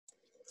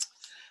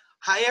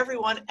Hi,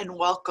 everyone, and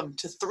welcome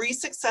to 3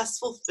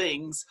 successful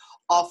things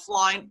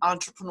offline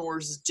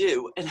entrepreneurs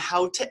do and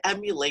how to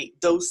emulate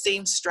those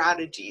same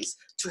strategies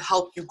to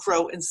help you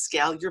grow and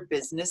scale your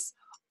business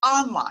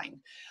online.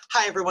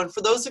 Hi, everyone.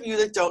 For those of you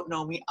that don't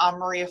know me, I'm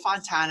Maria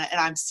Fontana,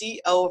 and I'm CEO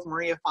of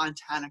Maria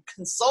Fontana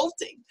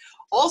Consulting,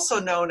 also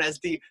known as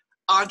the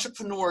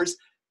Entrepreneur's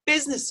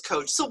Business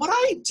Coach. So what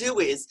I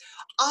do is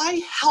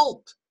I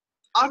help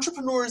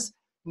entrepreneurs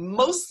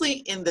mostly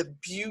in the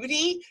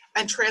beauty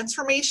and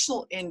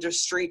transformational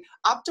industry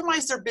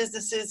optimize their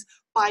businesses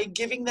by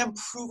giving them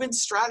proven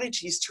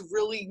strategies to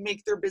really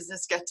make their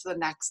business get to the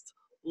next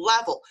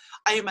level.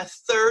 I am a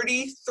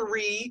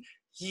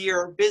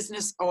 33-year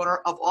business owner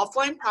of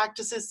offline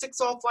practices,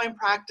 6 offline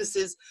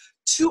practices,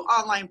 2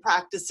 online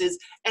practices,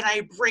 and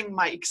I bring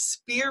my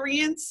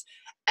experience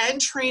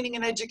and training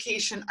and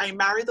education. I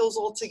marry those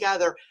all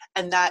together,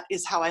 and that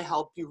is how I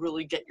help you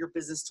really get your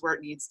business to where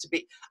it needs to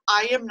be.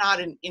 I am not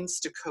an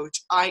Insta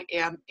coach. I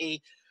am a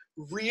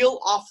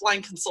real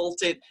offline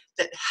consultant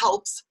that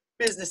helps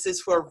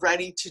businesses who are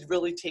ready to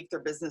really take their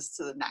business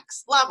to the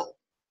next level.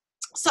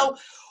 So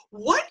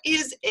what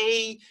is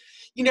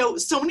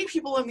so many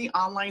people in the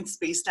online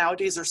space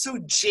nowadays are so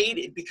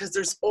jaded because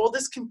there's all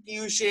this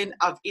confusion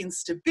of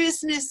Insta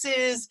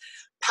businesses,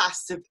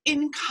 passive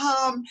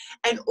income,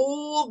 and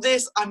all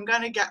this I'm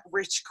gonna get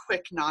rich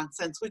quick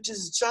nonsense, which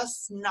is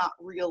just not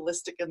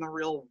realistic in the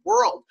real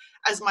world.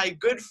 As my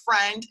good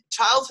friend,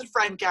 childhood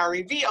friend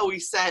Gary Vee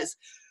always says,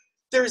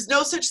 there's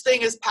no such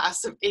thing as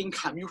passive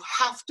income. You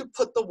have to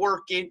put the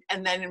work in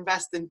and then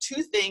invest in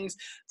 2 things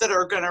that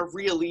are gonna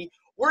really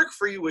work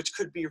for you, which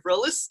could be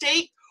real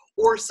estate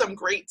or some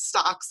great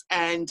stocks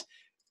and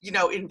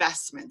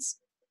investments.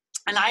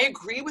 And I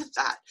agree with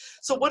that.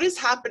 So what is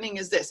happening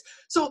is this.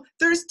 So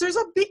there's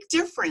a big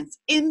difference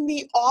in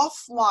the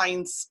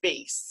offline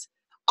space.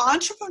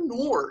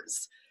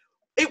 Entrepreneurs,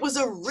 it was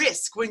a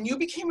risk. When you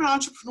became an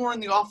entrepreneur in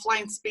the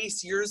offline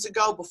space years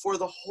ago, before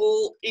the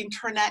whole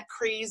internet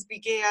craze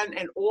began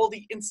and all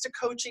the Insta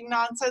coaching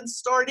nonsense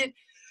started,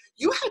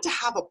 you had to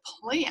have a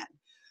plan.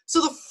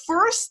 So the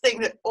first thing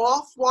that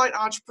offline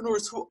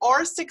entrepreneurs who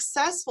are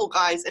successful,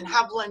 guys, and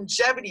have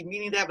longevity,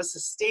 meaning they have a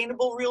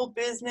sustainable real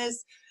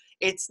business,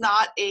 it's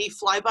not a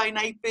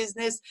fly-by-night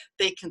business,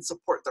 they can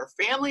support their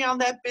family on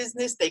that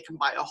business, they can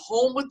buy a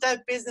home with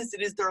that business,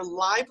 it is their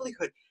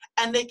livelihood,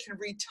 and they can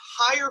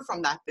retire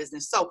from that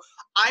business. So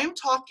I am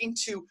talking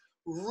to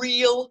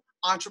real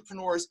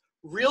entrepreneurs,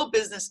 real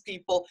business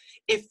people.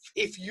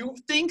 If you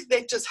think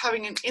that just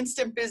having an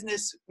instant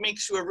business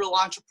makes you a real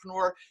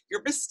entrepreneur,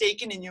 you're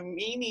mistaken, and you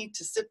may need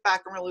to sit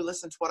back and really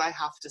listen to what I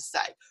have to say.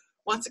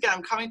 Once again,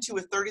 I'm coming to you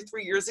with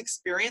 33 years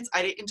experience.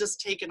 I didn't just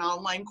take an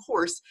online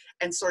course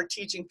and start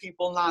teaching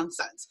people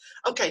nonsense.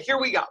 Okay, here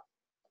we go.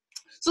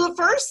 So the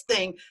first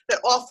thing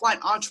that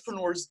offline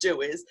entrepreneurs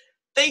do is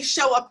they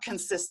show up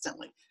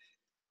consistently.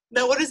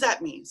 Now, what does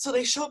that mean? So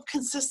they show up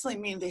consistently,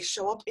 meaning they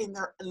show up in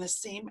the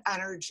same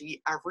energy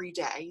every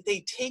day.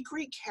 They take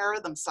great care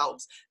of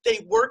themselves.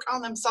 They work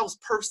on themselves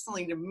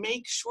personally to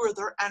make sure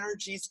their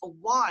energy is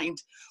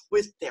aligned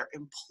with their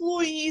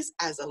employees,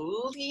 as a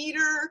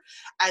leader,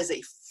 as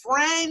a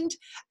friend,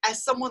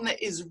 as someone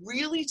that is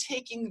really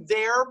taking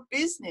their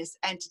business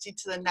entity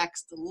to the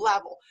next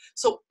level.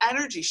 So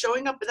energy,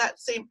 showing up in that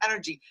same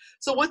energy.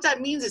 So what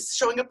that means is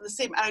showing up in the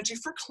same energy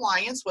for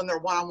clients when they're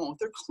one-on-one with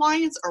their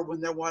clients, or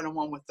when they're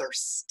one-on-one with their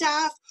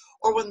staff,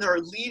 or when they're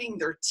leading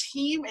their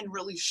team and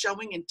really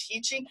showing and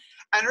teaching.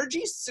 Energy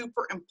is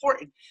super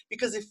important,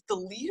 because if the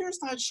leader's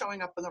not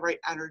showing up in the right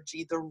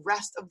energy, the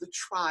rest of the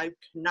tribe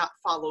cannot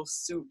follow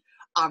suit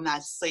on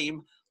that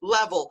same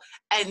level.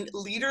 And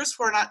leaders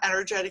who are not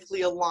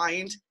energetically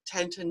aligned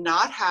tend to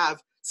not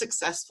have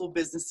successful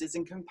businesses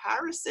in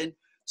comparison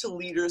to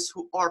leaders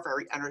who are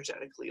very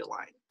energetically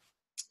aligned.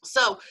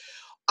 So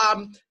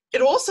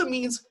it also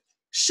means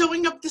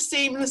showing up in the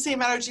same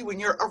energy when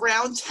you're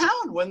around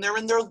town, when they're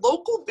in their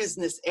local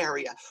business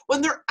area,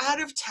 when they're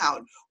out of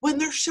town, when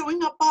they're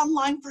showing up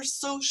online for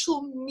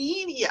social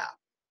media,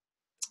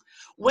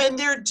 when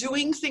they're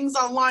doing things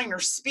online or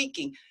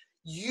speaking.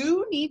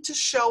 You need to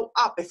show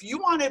up. If you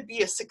want to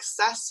be a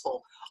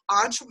successful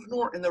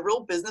entrepreneur in the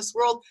real business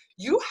world,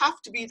 you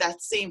have to be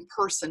that same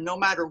person, no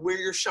matter where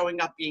you're showing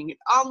up, being it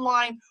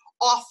online,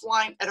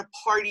 offline, at a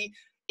party.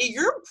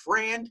 Your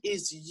brand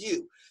is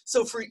you.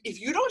 So if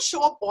you don't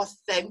show up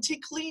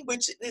authentically,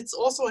 which it's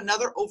also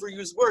another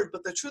overused word,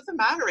 but the truth of the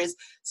matter is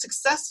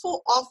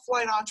successful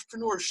offline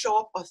entrepreneurs show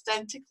up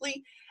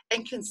authentically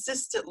and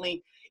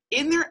consistently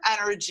in their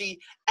energy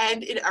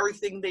and in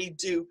everything they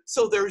do.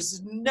 So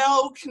there's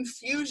no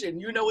confusion.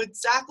 You know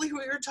exactly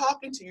who you're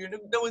talking to. You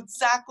know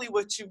exactly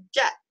what you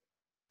get.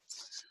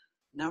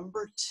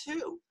 Number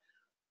 2,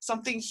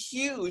 something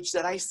huge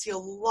that I see a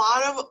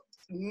lot of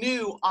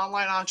new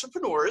online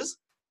entrepreneurs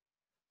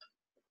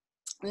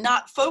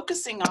not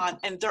focusing on,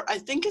 and I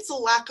think it's a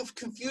lack of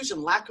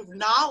confusion, lack of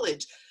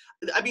knowledge.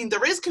 I mean,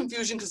 there is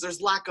confusion because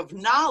there's lack of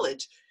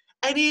knowledge,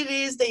 and it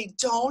is they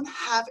don't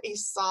have a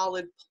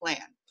solid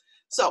plan.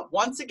 So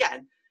once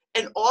again,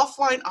 An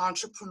offline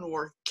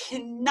entrepreneur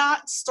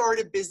cannot start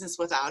a business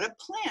without a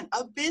plan,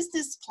 a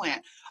business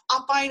plan,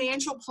 a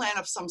financial plan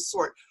of some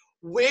sort.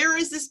 Where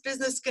is this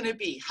business going to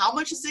be? How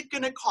much is it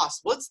going to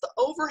cost? What's the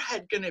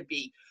overhead going to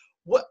be?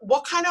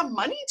 What kind of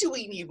money do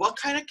we need? What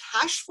kind of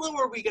cash flow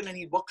are we going to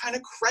need? What kind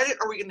of credit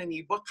are we going to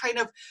need? What kind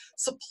of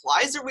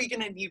supplies are we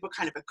going to need? What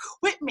kind of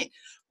equipment?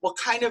 What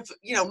kind of,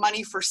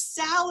 money for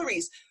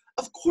salaries?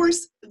 Of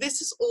course,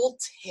 this is all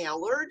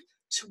tailored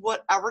to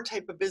whatever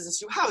type of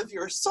business you have. If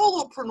you're a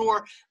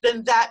solopreneur,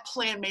 then that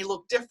plan may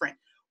look different.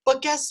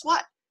 But guess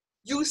what?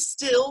 You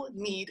still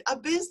need a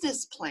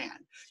business plan.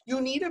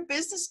 You need a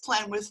business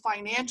plan with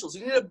financials.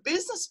 You need a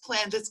business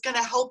plan that's going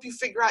to help you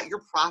figure out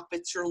your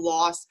profits, your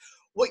loss,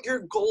 what your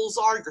goals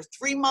are, your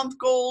 3-month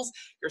goals,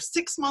 your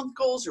 6-month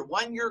goals, your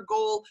 1-year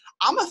goal.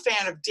 I'm a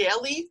fan of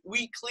daily,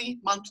 weekly,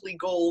 monthly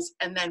goals,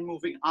 and then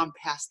moving on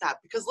past that.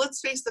 Because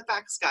let's face the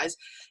facts, guys,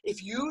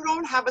 if you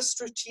don't have a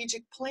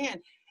strategic plan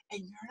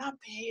and you're not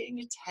paying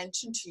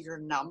attention to your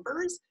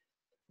numbers,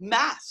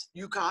 math,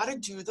 you got to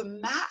do the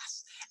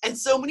math. And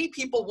so many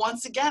people,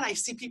 once again, I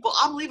see people,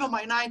 I'm leaving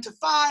my 9 to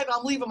 5,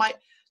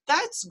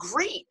 that's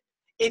great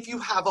if you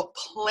have a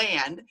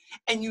plan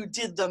and you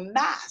did the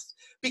math,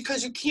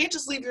 because you can't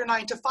just leave your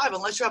 9 to 5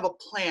 unless you have a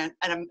plan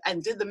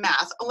and did the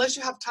math, unless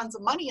you have tons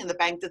of money in the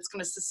bank that's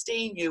going to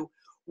sustain you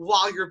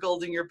while you're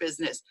building your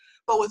business.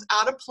 But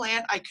without a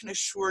plan, I can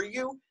assure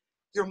you,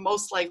 you're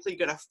most likely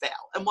going to fail.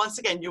 And once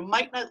again, you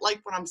might not like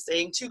what I'm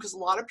saying too, because a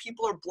lot of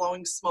people are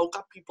blowing smoke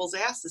up people's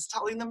asses,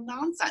 telling them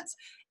nonsense.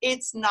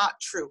 It's not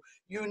true.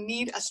 You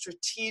need a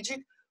strategic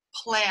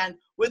plan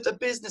with a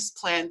business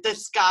plan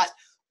that's got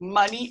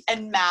money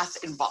and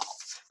math involved.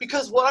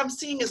 Because what I'm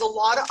seeing is a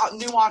lot of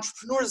new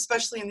entrepreneurs,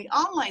 especially in the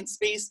online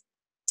space,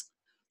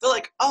 they're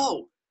like,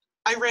 oh,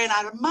 I ran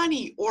out of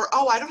money, or,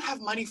 oh, I don't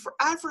have money for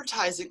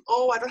advertising.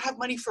 Oh, I don't have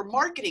money for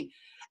marketing.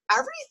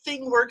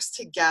 Everything works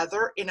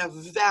together in a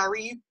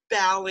very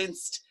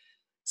balanced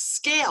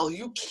scale.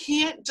 You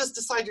can't just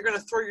decide you're going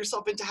to throw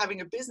yourself into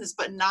having a business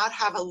but not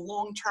have a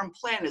long-term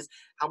plan. Is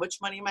how much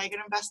money am I going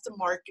to invest in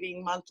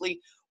marketing monthly?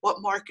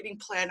 What marketing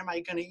plan am I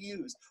going to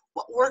use?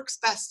 What works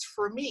best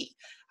for me?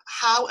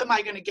 How am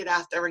I going to get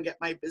out there and get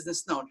my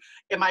business known?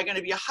 Am I going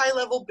to be a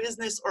high-level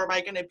business, or am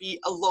I going to be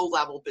a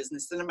low-level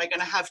business? And am I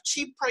going to have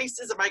cheap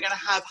prices? Am I going to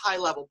have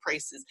high-level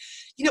prices?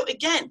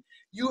 Again,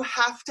 you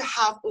have to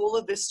have all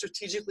of this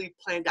strategically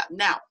planned out.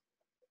 Now,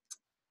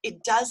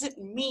 it doesn't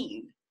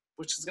mean,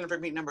 which is going to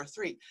bring me to number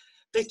 3,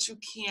 that you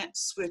can't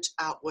switch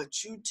out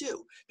what you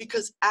do.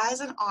 Because as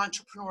an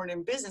entrepreneur and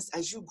in business,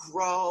 as you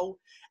grow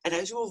and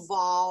as you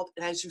evolve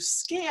and as you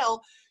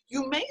scale,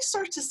 you may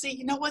start to see,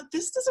 you know what,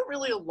 this doesn't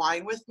really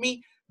align with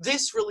me.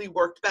 This really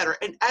worked better.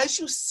 And as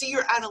you see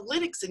your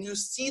analytics and you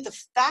see the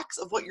facts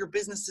of what your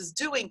business is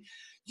doing,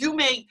 you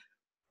may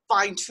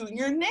fine-tune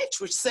your niche,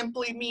 which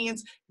simply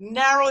means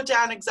narrow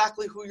down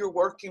exactly who you're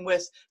working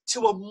with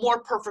to a more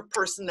perfect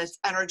person that's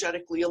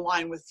energetically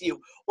aligned with you,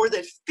 or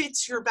that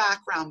fits your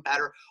background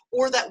better,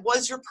 or that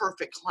was your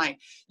perfect client.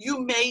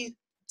 You may,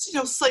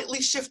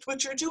 slightly shift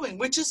what you're doing,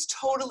 which is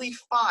totally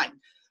fine.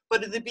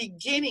 But in the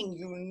beginning,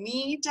 you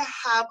need to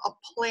have a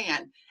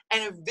plan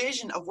and a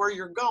vision of where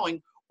you're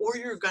going, or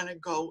you're going to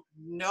go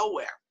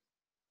nowhere.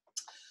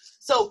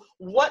 So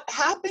what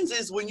happens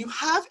is when you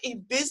have a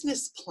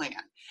business plan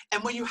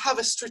and when you have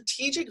a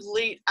strategic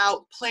laid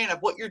out plan of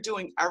what you're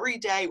doing every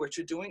day, what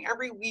you're doing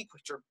every week,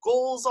 what your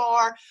goals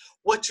are,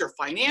 what your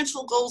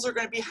financial goals are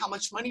going to be, how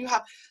much money you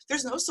have,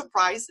 there's no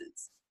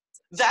surprises.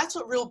 That's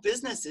what real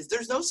business is.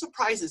 There's no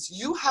surprises.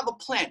 You have a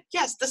plan.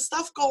 Yes, does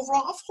stuff go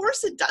wrong? Of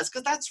course it does,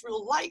 because that's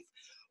real life.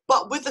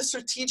 But with a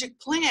strategic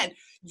plan,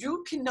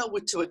 you can know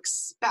what to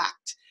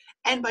expect.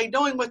 And by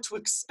knowing what to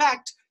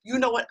expect, you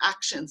know what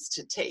actions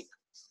to take.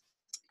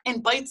 In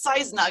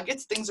bite-sized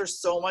nuggets, things are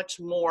so much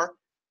more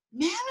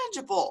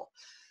manageable.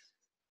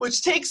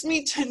 Which takes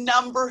me to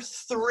number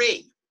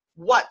 3,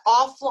 what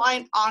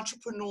offline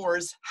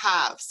entrepreneurs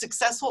have,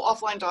 successful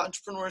offline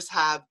entrepreneurs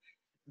have,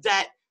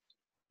 that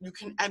you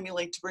can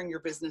emulate to bring your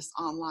business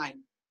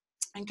online.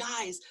 And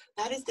guys,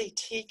 that is they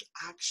take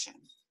action.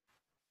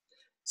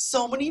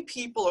 So many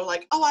people are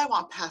like, oh, I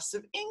want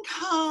passive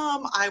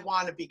income. I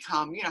want to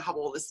become, have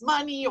all this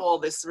money, all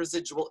this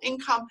residual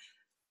income.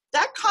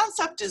 That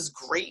concept is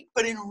great,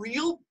 but in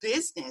real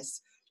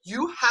business,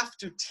 you have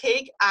to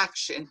take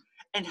action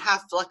and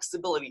have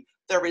flexibility.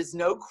 There is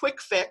no quick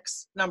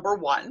fix, number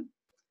 1.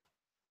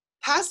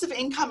 Passive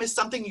income is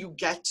something you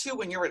get to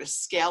when you're at a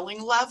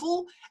scaling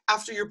level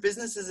after your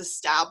business is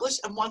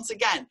established. And once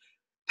again,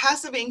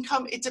 passive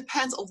income, it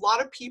depends. A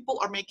lot of people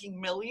are making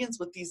millions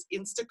with these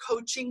Insta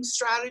coaching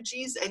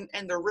strategies and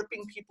they're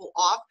ripping people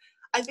off.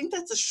 I think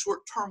that's a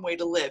short-term way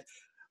to live.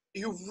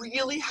 You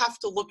really have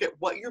to look at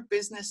what your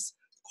business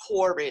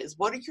core is.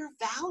 What are your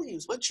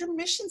values? What's your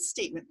mission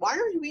statement? Why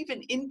are you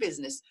even in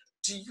business?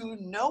 Do you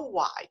know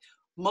why?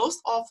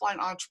 Most offline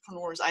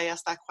entrepreneurs, I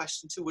ask that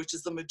question to, which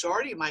is the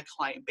majority of my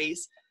client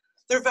base,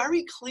 They're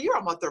very clear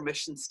on what their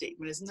mission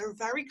statement is, and they're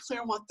very clear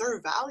on what their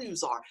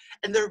values are,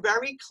 and they're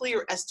very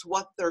clear as to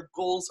what their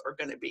goals are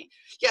going to be.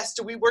 Yes,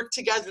 do we work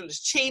together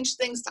to change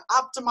things, to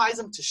optimize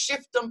them, to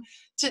shift them,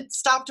 to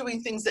stop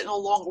doing things that no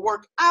longer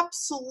work?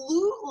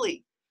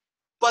 Absolutely.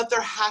 But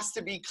there has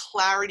to be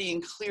clarity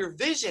and clear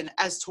vision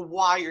as to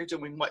why you're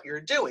doing what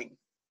you're doing.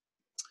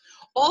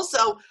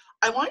 Also,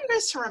 I want you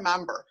guys to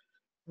remember,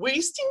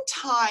 wasting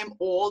time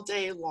all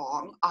day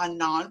long on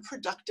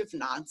non-productive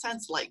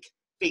nonsense like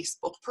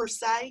Facebook per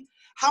se,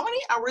 how many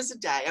hours a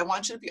day, I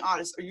want you to be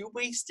honest, are you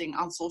wasting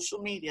on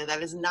social media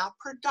that is not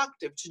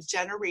productive to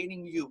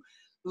generating you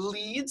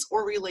leads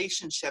or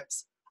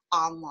relationships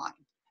online?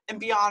 And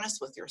be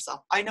honest with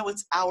yourself. I know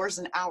it's hours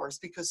and hours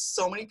because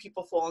so many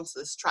people fall into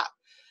this trap.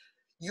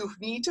 You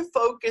need to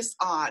focus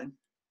on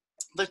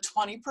the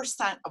 20%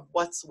 of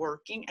what's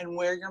working and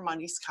where your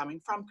money's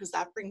coming from, because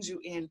that brings you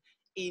in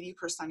 80%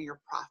 of your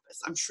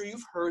profits. I'm sure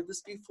you've heard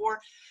this before.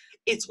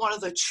 It's one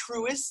of the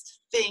truest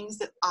things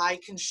that I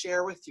can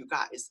share with you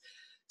guys.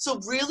 So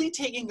really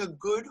taking a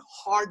good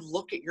hard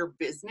look at your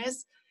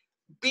business,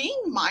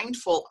 being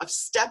mindful of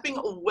stepping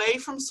away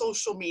from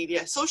social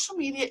media. Social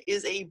media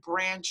is a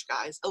branch,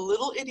 guys, a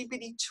little itty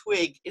bitty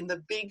twig in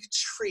the big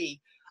tree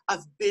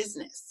of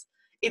business.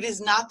 It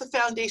is not the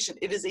foundation.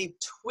 It is a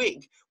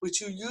twig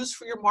which you use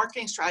for your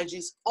marketing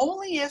strategies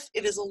only if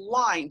it is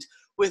aligned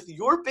with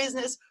your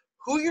business,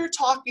 who you're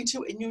talking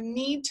to, and you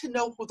need to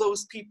know who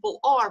those people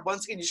are.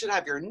 Once again, you should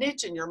have your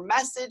niche and your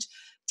message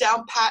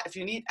down pat. If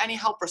you need any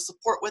help or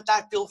support with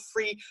that, feel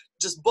free.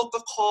 Just book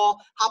a call,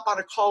 hop on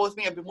a call with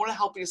me. I'd be more than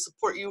happy to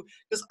support you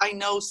because I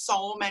know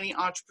so many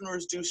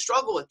entrepreneurs do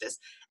struggle with this.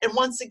 And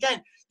once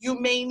again, you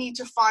may need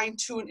to fine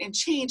tune and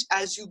change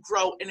as you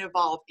grow and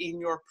evolve in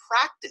your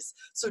practice.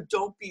 So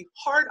don't be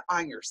hard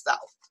on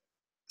yourself.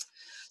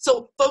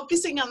 So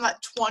focusing on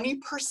that 20%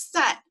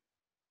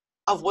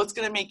 of what's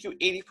going to make you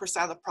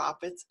 80% of the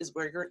profits is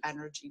where your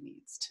energy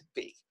needs to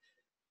be.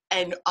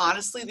 And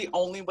honestly, the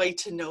only way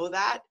to know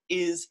that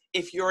is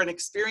if you're an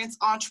experienced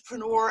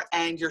entrepreneur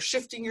and you're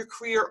shifting your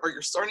career or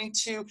you're starting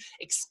to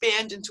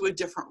expand into a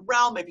different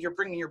realm. Maybe you're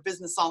bringing your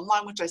business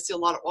online, which I see a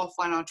lot of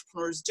offline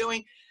entrepreneurs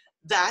doing.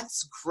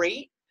 That's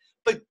great,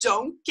 but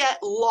don't get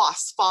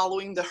lost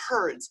following the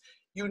herds.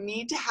 You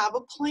need to have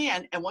a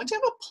plan. And once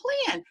you have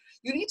a plan,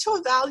 you need to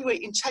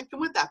evaluate and check in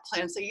with that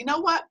plan and say, you know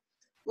what?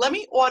 Let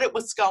me audit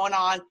what's going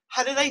on.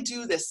 How did I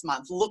do this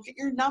month? Look at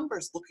your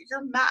numbers. Look at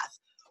your math.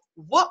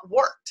 What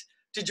worked?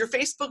 Did your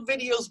Facebook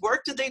videos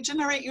work? Did they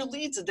generate you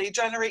leads? Did they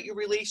generate you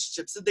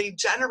relationships? Did they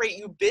generate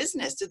you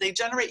business? Did they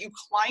generate you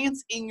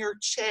clients in your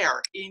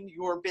chair, in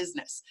your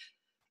business?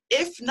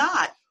 If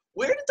not,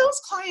 where did those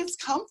clients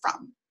come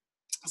from?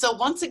 So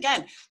once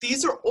again,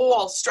 these are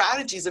all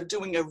strategies of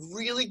doing a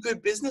really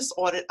good business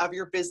audit of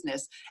your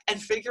business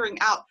and figuring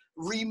out,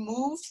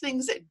 remove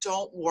things that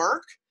don't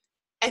work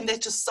and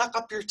that just suck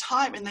up your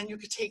time. And then you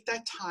could take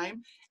that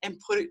time and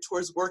put it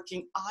towards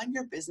working on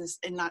your business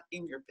and not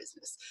in your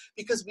business.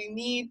 Because we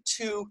need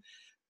to,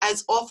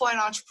 as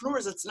offline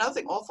entrepreneurs, that's another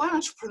thing. Offline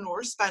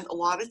entrepreneurs spend a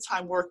lot of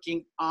time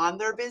working on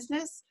their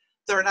business.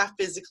 They're not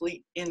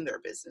physically in their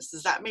business.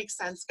 Does that make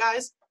sense,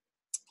 guys?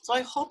 So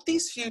I hope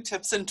these few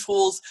tips and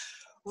tools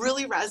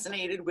really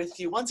resonated with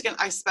you. Once again,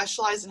 I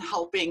specialize in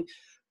helping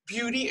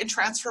beauty and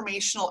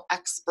transformational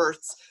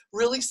experts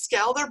really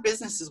scale their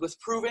businesses with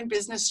proven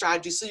business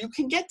strategies so you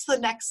can get to the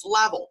next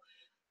level.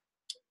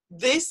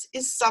 This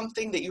is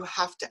something that you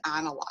have to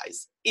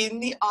analyze.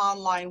 In the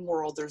online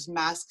world, there's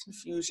mass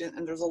confusion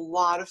and there's a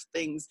lot of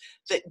things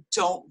that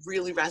don't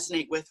really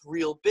resonate with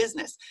real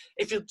business.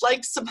 If you'd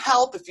like some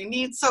help, if you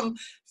need some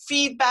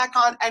feedback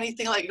on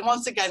anything, like,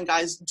 once again,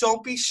 guys,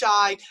 don't be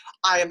shy.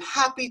 I am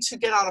happy to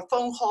get on a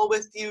phone call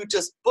with you.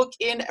 Just book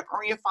in at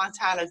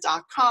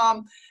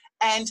mariafontana.com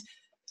and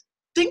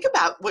think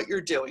about what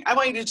you're doing. I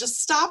want you to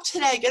just stop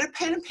today, get a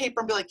pen and paper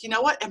and be like, you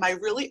know what? Am I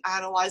really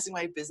analyzing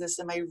my business?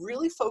 Am I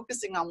really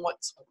focusing on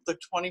what's the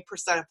 20%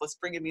 of what's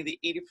bringing me the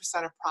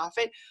 80% of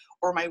profit?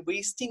 Or am I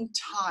wasting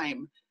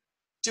time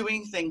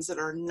doing things that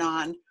are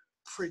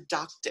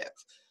non-productive?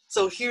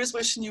 So here's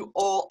wishing you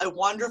all a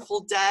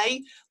wonderful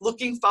day.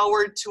 Looking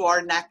forward to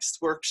our next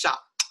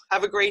workshop.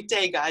 Have a great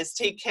day, guys.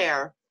 Take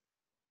care.